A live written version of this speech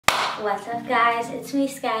What's up guys, it's me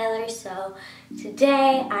Skylar. So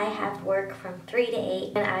today I have work from 3 to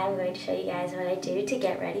 8 and I'm going to show you guys what I do to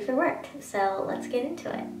get ready for work. So let's get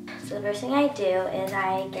into it. So the first thing I do is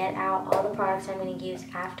I get out all the products I'm going to use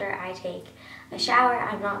after I take a shower.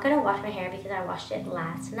 I'm not going to wash my hair because I washed it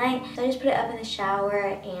last night. So I just put it up in the shower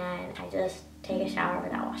and I just take a shower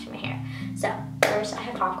without washing my hair. So first I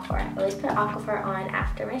have Aquaphor. I always put Aquaphor on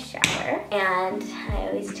after my shower, and I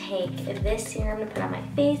always take this serum to put on my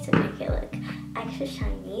face and make it look extra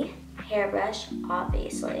shiny. Hairbrush,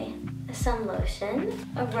 obviously, some lotion,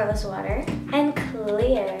 a rose water, and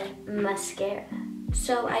clear mascara.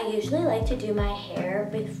 So I usually like to do my hair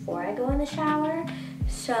before I go in the shower.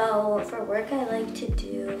 So for work I like to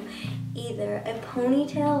do either a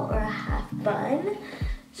ponytail or a half bun.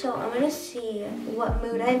 So I'm gonna see what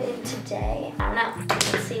mood I'm in today. I don't know,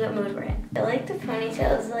 let's see what mood we're in. I feel like the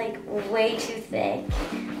ponytail is like way too thick,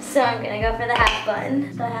 so I'm gonna go for the half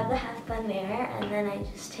bun. So I have the half bun there, and then I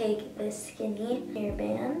just take this skinny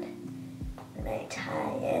hairband and I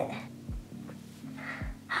tie it.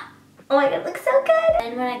 Oh my god, it looks so good!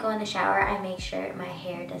 And when I go in the shower, I make sure my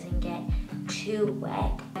hair doesn't get too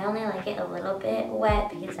wet. I only like it a little bit wet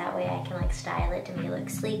because that way I can like style it to make it look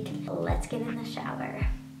sleek. Let's get in the shower.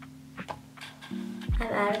 I'm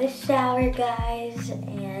out of the shower, guys,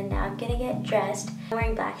 and now I'm gonna get dressed. I'm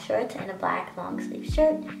wearing black shorts and a black long sleeve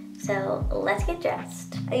shirt, so let's get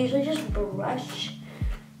dressed. I usually just brush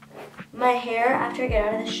my hair after I get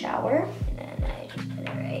out of the shower, and then I just put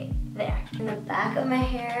it right there. In the back of my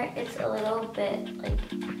hair, it's a little bit like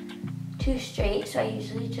too straight, so I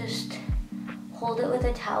usually just hold it with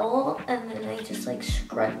a towel and then I just like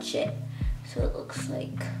scrunch it so it looks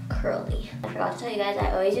like curly. I forgot to tell you guys,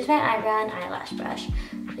 I always use my eyebrow and eyelash brush. So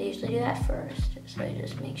I usually do that first, so I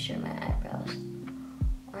just make sure my eyebrows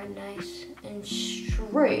are nice and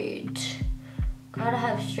straight. Gotta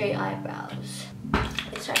have straight eyebrows.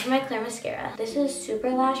 Let's start with my clear mascara. This is Super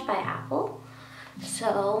Lash by Apple.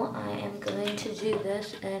 So I am going to do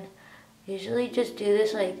this, and usually just do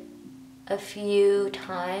this like a few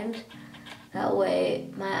times. That way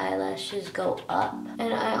my eyelashes go up.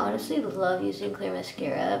 And I honestly love using clear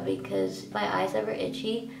mascara because if my eye's ever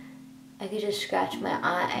itchy, I could just scratch my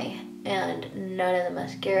eye and none of the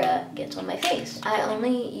mascara gets on my face. I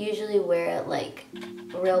only usually wear like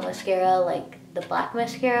real mascara, like the black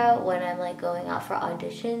mascara, when I'm like going out for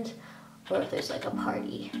auditions or if there's like a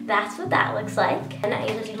party. That's what that looks like. And I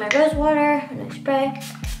usually take my rose water and I spray.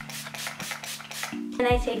 And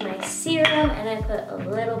I take my serum and I put a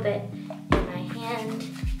little bit and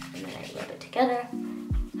then I rub it together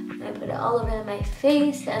and I put it all over my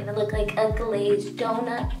face and I look like a glazed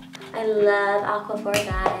donut. I love Aquaphor,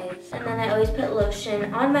 guys. And then I always put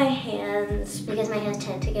lotion on my hands because my hands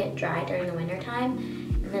tend to get dry during the winter time.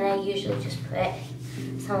 And then I usually just put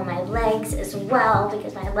some on my legs as well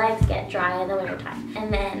because my legs get dry in the winter time.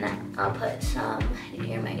 And then I'll put some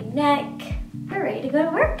near my neck. We're ready to go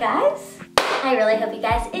to work, guys. I really hope you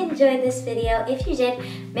guys enjoyed this video. If you did,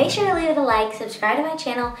 make sure to leave it a like, subscribe to my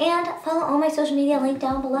channel, and follow all my social media linked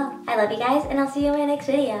down below. I love you guys, and I'll see you in my next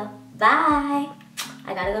video. Bye!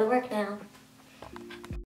 I gotta go to work now.